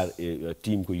इन्टायर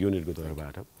टिमको युनिटको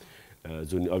तर्फबाट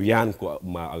जुन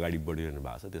अभियानमा अगाडि बढिरहनु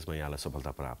भएको छ त्यसमा यहाँलाई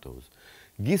सफलता प्राप्त होस्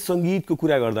गीत संगीतको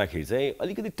कुरा गर्दाखेरि चाहिँ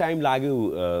अलिकति टाइम लाग्यो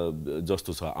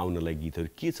जस्तो छ आउनलाई गीतहरू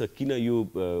के छ किन यो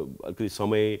अलिकति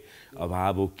समय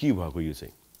अभाव हो के भएको यो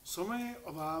चाहिँ समय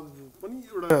अभाव पनि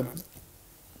एउटा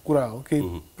कुरा हो के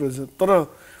तर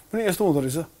पनि यस्तो हुँदो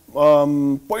रहेछ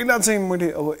पहिला चाहिँ मैले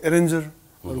अब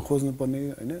एरेन्जरहरू खोज्नु पर्ने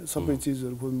हैन सबै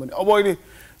चीजहरू खोज्नु पर्ने अब अहिले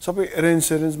सबै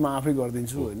एरेन्जमा आफै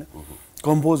गरिदिन्छु हैन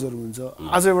कम्पोजहरू हुन्छ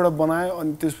आज एउटा बनायो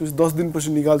अनि त्यसपछि 10 दिनपछि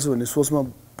निकाल्छु भन्ने सोचमा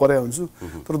परे हुन्छु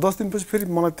तर 10 दिनपछि फेरि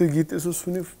मलाई त्यो गीत यसो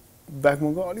सुने ब्याकमा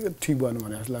गयो अलिकति ठीक भएन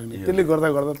भने जस्तो लाग्ने त्यसले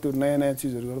गर्दा त्यो नयाँ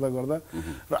चीजहरू गर्दा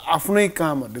र आफ्नै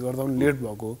कामहरूले गर्दा पनि लेट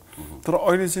भएको तर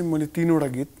अहिले चाहिँ मैले 3 वटा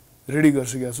गीत रेडी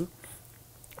गरिसकेको छु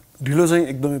ढिलो चाहिँ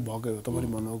एकदमै भएकै हो तपाईले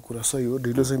भन्नुको कुरा सही हो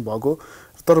ढिलो चाहिँ भएको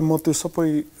तर म त्यो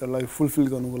सबैलाई फुलफिल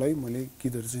गर्नुको लागि मैले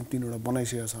गीतहरू चाहिँ 3 वटा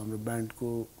बनाइसकेको छु हाम्रो ब्यान्डको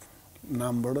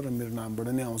नामबाट र मेरो नामबाट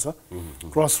नै आउँछ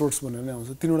क्रसरोड्स भनेर नै आउँछ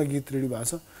 3 वटा गीत रेडी भएको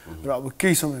छ र अब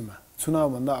केही समयमा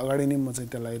चुनावभन्दा अगाडि नै म चाहिँ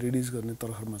त्यसलाई रिलिज गर्ने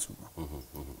तर्खरमा छु म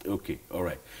ओके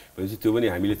अलराइट भनेपछि त्यो पनि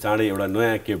हामीले चाँडै एउटा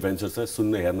नयाँ के भेन्चर छ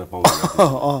सुन्न हेर्न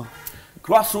पाउँछौँ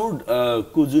क्रसरोड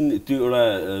को जुन त्यो एउटा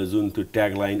जुन त्यो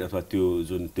ट्यागलाइन अथवा त्यो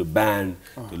जुन त्यो ब्यान्ड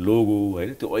त्यो लोगो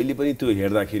होइन त्यो अहिले पनि त्यो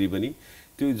हेर्दाखेरि पनि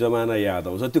त्यो जमाना याद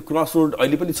आउँछ त्यो क्रसरोड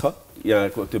अहिले पनि छ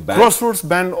यहाँको त्यो ब्यान्ड क्रसरोड्स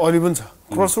ब्यान्ड अहिले पनि छ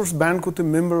क्रसरोड्स ब्यान्डको त्यो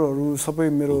मेम्बरहरू सबै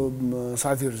मेरो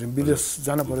साथीहरू चाहिँ विदेश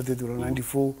जान पर्यो त्यति बेला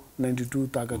 94 92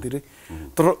 ताकातिरै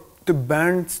तर त्यो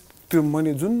ब्यान्ड त्यो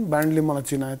मैले जुन ब्यान्डले मलाई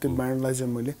चिनायो त्यो ब्यान्डलाई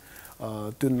चाहिँ मैले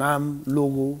त्यो नाम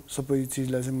लोगो सबै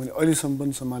चिजलाई चाहिँ मैले अहिलेसम्म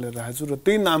पनि सम्हालेर राखेको छु र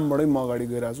त्यही नामबाटै म अगाडि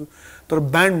गइरहेको छु तर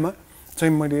ब्यान्डमा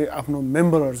चाहिँ मैले आफ्नो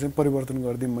मेम्बरहरू चाहिँ परिवर्तन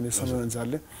गरिदिएँ मैले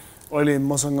समयअनुसारले अहिले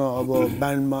मसँग अब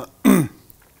ब्यान्डमा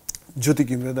ज्योति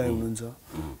घिम्रे दाइ हुनुहुन्छ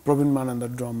प्रवीण मानन्द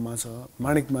ड्रममा छ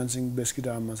माणिक मानसिंह बेस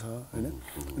गिटारमा छ होइन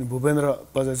अनि भूपेन्द्र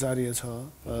बजाचार्य छ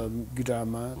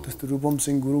गिटारमा त्यस्तै रूपम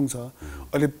सिंह गुरुङ छ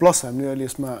अहिले प्लस हामीले अहिले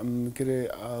यसमा के अरे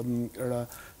एउटा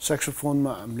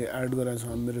सेक्सोफोनमा हामीले एड गरेका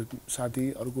छौँ मेरो साथी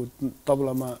अर्को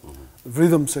तबलामा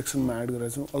रिदम सेक्सनमा एड गरेका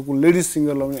छौँ अर्को लेडिज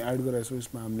सिङ्गरलाई पनि एड गरेका छौँ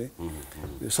यसमा हामीले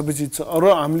सबै चिज छ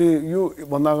र हामीले यो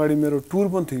भन्दा अगाडि मेरो टुर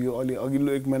पनि थियो यो अलि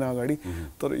अघिल्लो 1 महिना अगाडि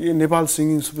तर यो नेपाल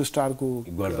सिङ्गिङ सुपरस्टारको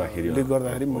गर्दाखेरि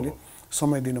मैले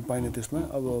समय दिन पाइनँ त्यसमा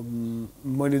अब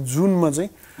मैले जुनमा चाहिँ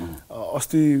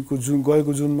अस्तिको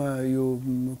गएको जुनमा यो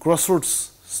क्रसरोड्स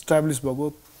स्ट्याब्लिस भएको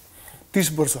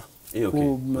 30 वर्ष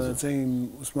चाहिँ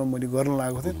उसमा मैले गर्न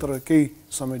लागेको थिएँ तर केही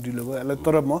समय ढिलो भयो यसलाई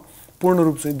तर म पूर्ण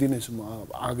रूप चाहिँ दिनेछु म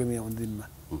आगामी आउने दिनमा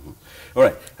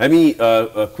अलराइट हामी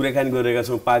कुराकानी गरिरहेका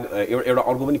छौँ एउटा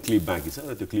अर्को पनि क्लिप बाँकी छ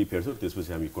र त्यो क्लिप हेर्छौँ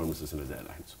त्यसपछि हामी कन्भर्सेसनमा जाएर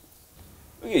राख्छौँ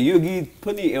ओके यो गीत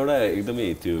पनि एउटा एकदमै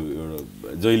त्यो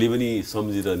एउटा जहिले पनि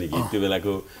सम्झिरहने गीत त्यो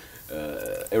बेलाको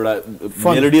एउटा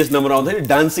मेलोडियस नम्बर आउँथ्यो नि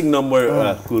डान्सिङ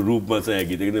नम्बरको रूपमा चाहिँ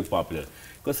गीत एकदमै पपुलर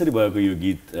कसरी भएको यो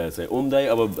गीत चाहिँ ओम दाई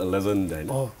अब लेजेन्ड होइन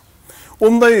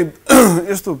ओम दाई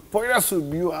यस्तो पहिला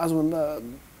यो आजभन्दा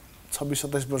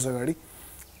 26-27 वर्ष अगाडि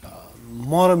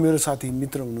म र मेरो साथी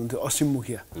मित्र हुनुहुन्थ्यो असीम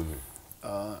मुखिया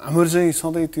हाम्रो चाहिँ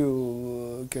सधैँ त्यो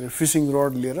के अरे फिसिङ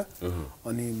रड लिएर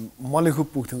अनि मलेखुप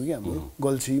पुग्थ्यौँ कि हाम्रो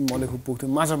गल्छी मलेखुप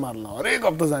पुग्थ्यौँ माछा मार्न हरेक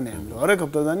हप्ता जाने हाम्रो हरेक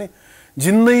हप्ता जाने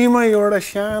जिन्दगीमा एउटा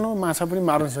सानो माछा पनि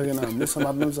मार्न सकेन हामीले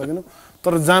समात्न पनि सकेनौँ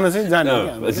तर जान चाहिँ जाने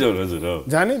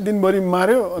जाने दिनभरि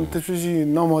मार्यो अनि त्यसपछि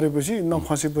नमरेपछि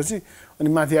नफसेपछि अनि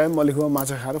माथि आयो मलेखुपमा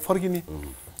माछा खाएर फर्किने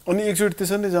अनि एकचोटि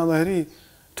त्यसरी नै जाँदाखेरि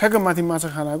ठ्याक्क माथि माछा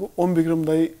खान आएको ओम विक्रम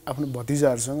दाई आफ्नो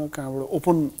भतिजाहरूसँग कहाँबाट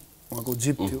ओपन उहाँको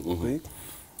जिप थियो है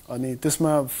अनि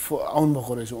त्यसमा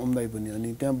आउनुभएको रहेछ ओम दाई पनि अनि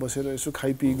त्यहाँ बसेर यसो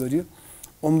खाइपिई गरियो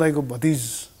ओम दाईको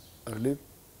भतिजहरूले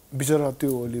बिचरा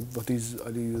त्यो अलि भतिज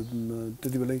अलि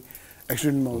त्यति बेलै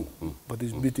एक्सिडेन्टमा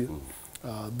भतिज बित्यो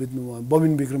बित्नु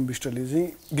बबिन विक्रम विष्टले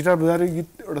चाहिँ गिटार बजाएर गीत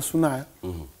एउटा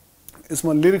सुनायो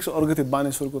यसमा लिरिक्स अर्को थियो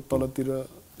बानेश्वरको तलतिर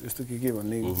यस्तो के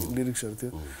भन्ने लिरिक्सहरू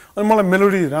थियो अनि मलाई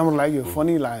मेलोडी राम्रो लाग्यो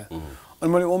फनी लाग्यो अनि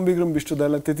मैले ओम विक्रम विष्ट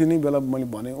दाईलाई त्यति नै बेला मैले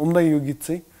भनेँ ओम दाई यो गीत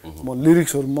चाहिँ म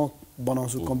लिरिक्सहरू म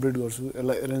बनाउँछु कम्प्लिट गर्छु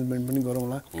यसलाई एरेन्जमेन्ट पनि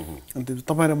गरौँला अनि त्यो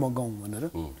तपाईँ र म गाउँ भनेर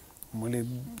मैले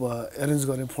एरेन्ज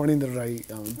गरेँ फणीन्द्र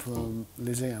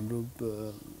राईले चाहिँ हाम्रो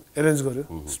एरेन्ज गर्यो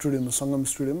स्टुडियोमा सङ्गम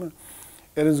स्टुडियोमा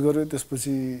एरेन्ज गर्यो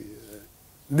त्यसपछि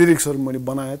लिरिक्सहरू मैले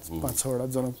बनाएँ 5-6वटा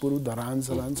जनकपुर धरान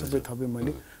सरान सबै थपेँ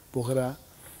मैले पोखरा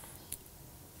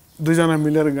दुईजना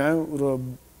मिलेर गायौँ र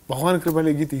भगवान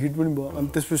कृपाले गीत हिट पनि भयो अनि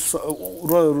त्यसपछि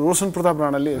रोशन प्रताप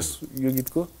राणाले यो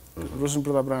गीतको रोशन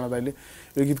प्रताप राणा दाइले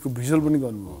यो गीतको भिजुअल पनि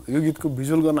गर्नुभयो यो गीतको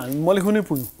भिजुअल गर्न हामी मलेखु नै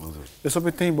पुग्यौँ यो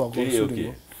सबै त्यहीँ भएको सुटिङ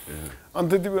हो अनि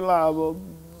त्यति बेला अब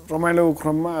रमाइलोको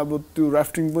क्रममा अब त्यो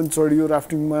राफ्टिङ पनि चढियो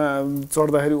राफ्टिङमा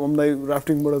चढ्दाखेरि ओमदाई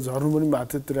राफ्टिङबाट झर्नु पनि भएको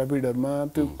थियो त्यो ऱ्यापिडहरूमा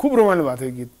त्यो खुब रमाइलो भएको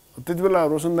थियो गीत त्यति बेला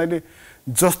रोशन दाइले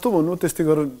जस्तो भन्नु त्यस्तै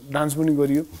गरेर डान्स पनि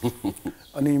गरियो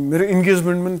अनि मेरो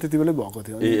इन्गेजमेन्ट पनि त्यति बेलै भएको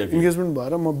थियो इन्गेजमेन्ट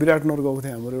भएर म विराटनगर गएको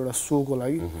थिएँ हाम्रो एउटा सोको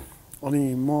लागि अनि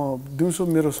म दिउँसो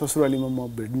मेरो ससुरालीमा म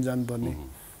भेट्न जानुपर्ने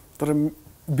तर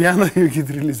बिहान यो गीत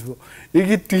रिलिज भयो यो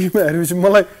गीत टिभीमा हेरेपछि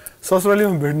मलाई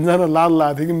ससुरालीमा भेट्न जान लाल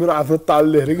लागेको थियो कि मेरो आफ्नो ताल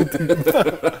लिएर कि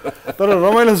तर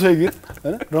रमाइलो छ यो गीत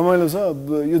होइन रमाइलो छ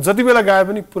यो जति बेला गाए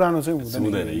पनि पुरानो चाहिँ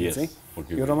हुँदैन चाहिँ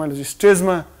यो रमाइलो छ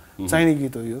स्टेजमा चाहिने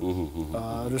गीत हो यो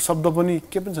र शब्द पनि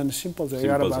के पनि छैन सिम्पल छ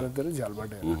 11-12 झ्यालबाट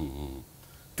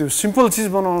त्यो सिम्पल चिज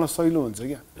बनाउन सहिलो हुन्छ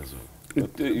क्या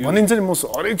भनिन्छ नि म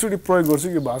हरेकचोटि प्रयोग गर्छु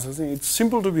यो भाषा चाहिँ it's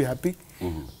simple to be happy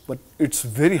but it's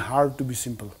very hard to be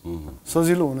simple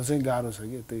सजिलो हुन चाहिँ गाह्रो छ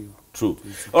कि त्यही हो ट्रु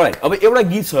अलराइट अब एउटा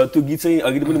गीत छ त्यो गीत चाहिँ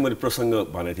अघि पनि मैले प्रसङ्ग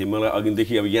भनेको थिएँ मलाई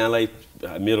अघिदेखि अब यहाँलाई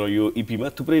मेरो यो इपीमा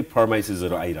थुप्रै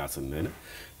फर्माइसेसहरू आइरहेछन् होइन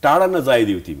टाढा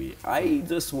नजाइदियो तिमी I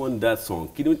just want that song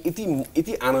किनभने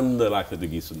यति आनन्द लाग्छ त्यो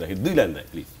गीत सुन्दाखेरि दुई लाइन दाइ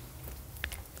प्लिज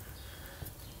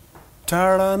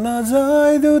टाढा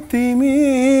नजाइदेऊ तिमी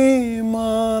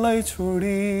मलाई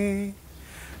छोडी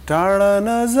टाढा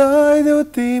नजाइदेऊ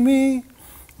तिमी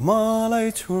मलाई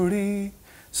छोडी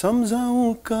सम्झाऊ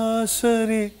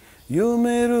कसरी यो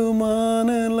मेरो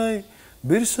मनलाई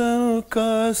बिर्सनु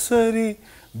कसरी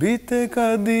बितेका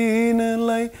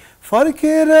दिनलाई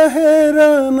फर्केर हेर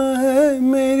न हे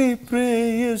मेरी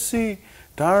प्रेयसी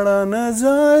टाढा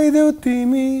नजाइदेऊ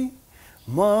तिमी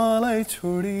मलाई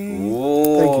छोडी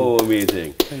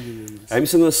अमेजिङ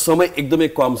हामीसँग समय एकदमै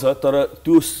कम छ तर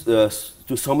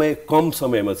त्यो समय कम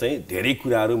समयमा चाहिँ धेरै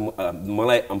कुराहरू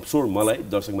मलाई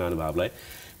दर्शक महानुभावलाई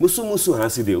मुसु मुसु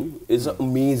हाँसिदेऊ इज अ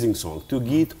अमेजिङ सङ त्यो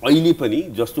गीत अहिले पनि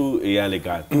जस्तो यहाँले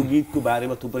गायो त्यो गीतको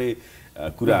बारेमा थुप्रै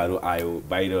कुराहरू आयो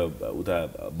बाहिर उता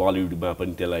बलिउडमा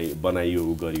पनि त्यसलाई बनाइयो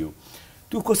गरियो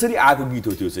त्यो कसरी आएको गीत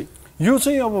हो त्यो चाहिँ यो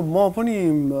चाहिँ अब म पनि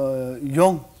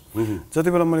यङ जति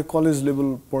बेला मैले कलेज लेभल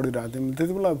पढिरहेको थिएँ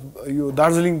त्यति बेला यो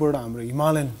दार्जिलिङबाट हाम्रो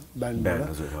हिमालयन ब्यान्डबाट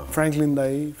फ्रेङ्कलिन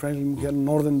मुखिया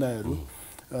नर्दन दाईहरू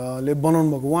ले बनाउनु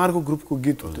भएको उहाँहरूको ग्रुपको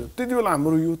गीत हुन्थ्यो त्यति बेला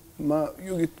हाम्रो युथमा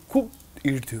यो गीत खुब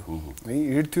हिट थियो है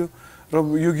हिट थियो र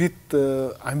यो गीत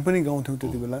हामी पनि गाउँथ्यौँ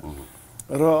त्यति बेला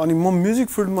र अनि म म्युजिक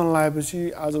फिल्डमा लागेपछि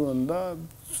आजभन्दा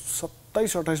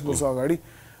 27-28 वर्ष अगाडि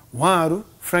उहाँहरू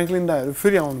फ्रेङ्कलिन दाईहरू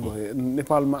फेरि आउनुभयो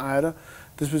नेपालमा आएर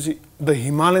त्यसपछि द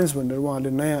हिमालयन्स भनेर उहाँले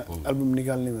नयाँ एल्बम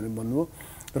निकाल्ने भनेर भन्नुभयो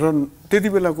र त्यति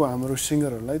बेलाको हाम्रो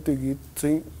सिङ्गरहरूलाई त्यो गीत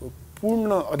चाहिँ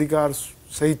पूर्ण अधिकार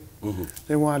सहित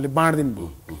चाहिँ उहाँहरूले बाँडिदिनु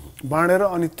भयो बाँडेर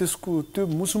अनि त्यसको त्यो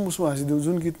मुसु मुसु हाँसिदेऊ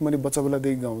जुन गीत मैले बच्चा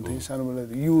बेलादेखि गाउँथेँ सानो बेला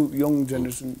यङ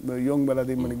जेनेरेसन यङ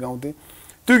बेलादेखि मैले गाउँथेँ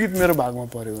त्यो गीत मेरो भागमा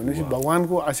पऱ्यो भनेपछि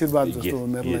भगवान्को आशीर्वाद जस्तो हो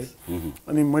मेरो लागि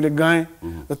अनि मैले गाएँ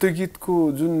र त्यो गीतको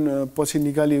जुन पछि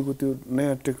निकालिएको त्यो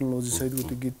नयाँ टेक्नोलोजी सहितको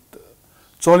त्यो गीत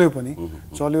चल्यो पनि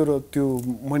चल्यो र त्यो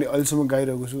मैले अहिलेसम्म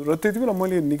गाइरहेको छु र त्यति बेला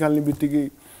मैले निकाल्ने बित्तिकै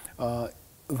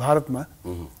भारतमा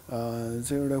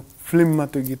चाहिँ एउटा फिल्ममा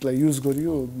त्यो गीतलाई युज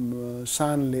गरियो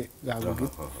शानले गाएको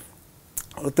गीत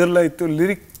र त्यसलाई त्यो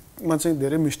लिरिकमा चाहिँ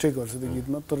धेरै मिस्टेकहरू छ त्यो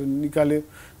गीतमा तर निकाल्यो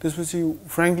त्यसपछि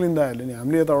फ्रेङ्कलिन दाईहरूले नि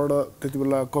हामीले यताबाट त्यति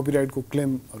बेला कपिराइटको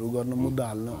क्लेमहरू गर्न मुद्दा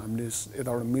हाल्न हामीले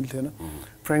यताबाट मिल्थेन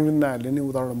फ्रेङ्कलिन दाईहरूले नि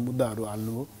उताबाट मुद्दाहरू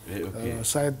हाल्नुभयो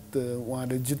सायद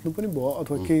उहाँले जित्नु पनि भयो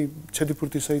अथवा केही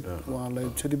क्षतिपूर्ति सहित उहाँलाई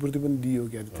क्षतिपूर्ति पनि दियो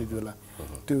क्या त्यति बेला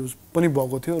त्यो पनि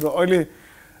भएको थियो र अहिले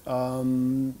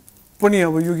पनि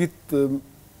अब यो गीत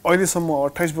अहिलेसम्म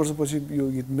 28 वर्षपछि यो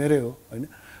गीत मेरै हो होइन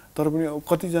तर पनि अब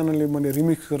कतिजनाले मैले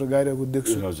रिमिक्स गरेर गाइरहेको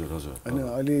देख्छु होइन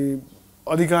अहिले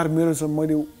अधिकार मेरो छ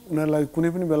मैले उनीहरूलाई कुनै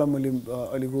पनि बेला मैले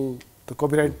अहिलेको त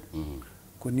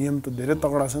कपिराइटको नियम त धेरै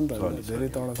तगडा छ नि त धेरै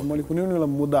तगडा छ मैले कुनै पनि बेला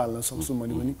मुद्दा हाल्न सक्छु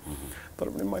मैले पनि तर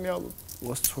पनि मैले अब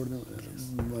होस् छोड्दिउँ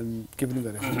भनेर के पनि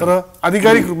गरेको तर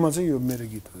आधिकारिक रूपमा चाहिँ यो मेरो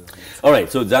गीत हो अलराइट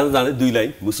सो जाँदा जाँदै दुई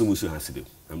लाइन मुसु मुसु हाँसिदेऊ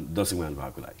हाम्रो दर्शक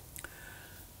महानुभावको लागि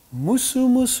मुसु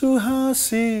मुसु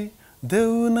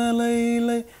हाँसिदेऊ न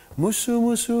लैलै मुसु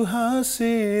मुसु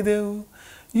हाँसिदेऊ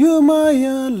यो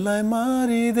मायालाई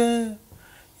मारिदेऊ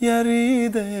या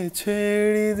हृदय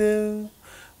छेडिदेऊ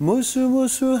मुसु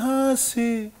मुसु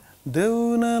हाँसिदेऊ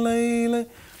न लैलै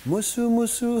मुसु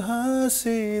मुसु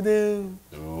हाँसिदेऊ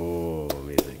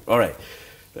अलराइट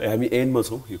हामी एन्डमा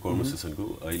छौँ यो कन्भर्सेसनको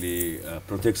अहिले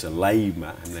प्रत्यक्ष लाइभमा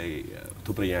हामीलाई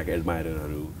थुप्रै यहाँका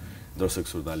एडमायररहरू दर्शक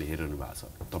श्रोताले हेरिरहनु भएको छ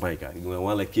तपाईँका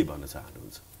उहाँलाई के भन्न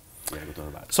चाहनुहुन्छ यहाँको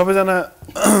तर्फबाट सबैजना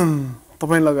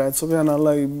तपाईँ लगायत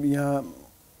सबैजनालाई यहाँ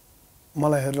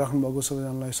मलाई हेरिराख्नु भएको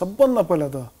सबैजनालाई सबभन्दा पहिला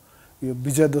त यो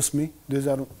विजयादशमी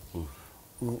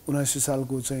 2079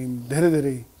 सालको चाहिँ धेरै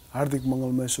धेरै हार्दिक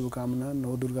मङ्गलमय शुभकामना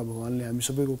नवदुर्गा भगवान्ले हामी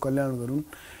सबैको कल्याण गरून्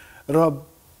र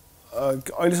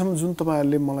अहिलेसम्म जुन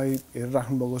तपाईँहरूले मलाई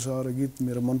हेरिराख्नु भएको छ र गीत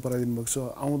मेरो मन पराइदिनु भएको छ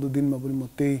आउँदो दिनमा पनि म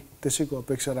त्यसैको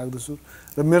अपेक्षा राख्दछु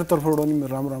र मेरो तर्फबाट पनि म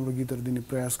राम्रो राम्रो गीतहरू दिने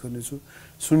प्रयास गर्नेछु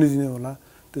सुनिदिने होला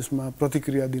त्यसमा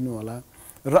प्रतिक्रिया दिनु होला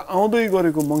र आउँदै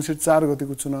गरेको मङ्सिर 4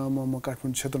 गतेको चुनावमा म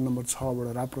काठमाडौँ क्षेत्र नम्बर 6बाट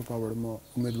राप्रपाबाट म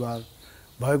उम्मेदवार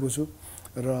भएको छु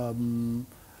र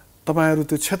तपाईँहरू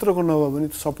त्यो क्षेत्रको नभए पनि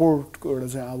सपोर्टको एउटा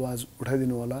चाहिँ आवाज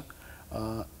उठाइदिनु होला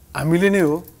हामीले नै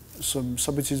हो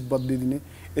सबै चिज बदलिदिने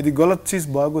यदि गलत चिज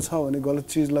भएको छ भने गलत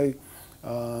चिजलाई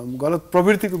गलत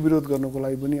प्रवृत्तिको विरोध गर्नको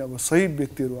लागि पनि अब सही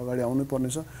व्यक्तिहरू अगाडि आउनै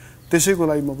पर्नेछ त्यसैको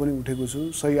लागि म पनि उठेको छु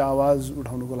सही आवाज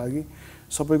उठाउनको लागि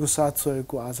सबैको साथ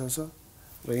सहयोगको आशा छ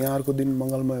र यहाँहरूको दिन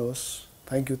मङ्गलमय होस्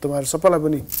थ्याङ्क यू तपाईँहरू सबैलाई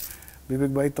पनि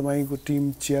विवेक भाइ तपाईँको टिम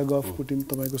चिया गफको टिम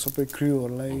तपाईँको सबै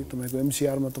क्र्यूहरूलाई तपाईँको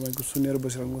एमसिआरमा तपाईँको सुनेर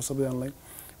बसिरहेको सबैजनालाई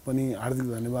पनि हार्दिक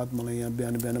धन्यवाद मलाई यहाँ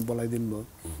बिहान बिहान बोलाइदिनु भयो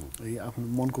है आफ्नो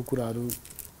मनको कुराहरू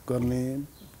गर्ने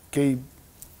केही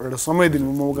एउटा समय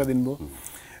दिनुभयो मौका दिनुभयो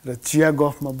र चिया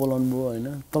गफमा बोलाउनु भयो होइन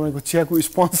तपाईँको चियाको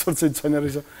स्पोन्सर चाहिँ छैन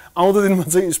रहेछ आउँदो दिनमा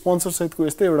चाहिँ स्पोन्सर सहितको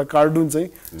यस्तै एउटा कार्टुन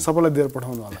चाहिँ सबैलाई दिएर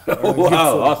पठाउनु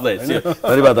होला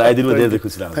धन्यवाद आइदिनु धेरै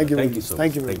खुसी लाग्यो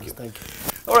thank you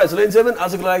Alright, so ladies and gentlemen,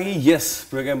 आजको लागि यस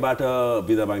प्रोग्रामबाट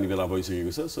बिदा माग्ने बेला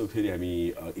भइसकेको छ सो फेरि हामी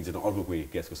एकजना अर्को कोही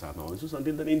गेस्टको साथमा आउँछौँ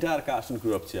until then entire cast and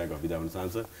crew of Chiya Guff बिदा हुन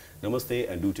चाहन्छ नमस्ते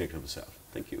and do take care of yourself.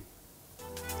 Thank you.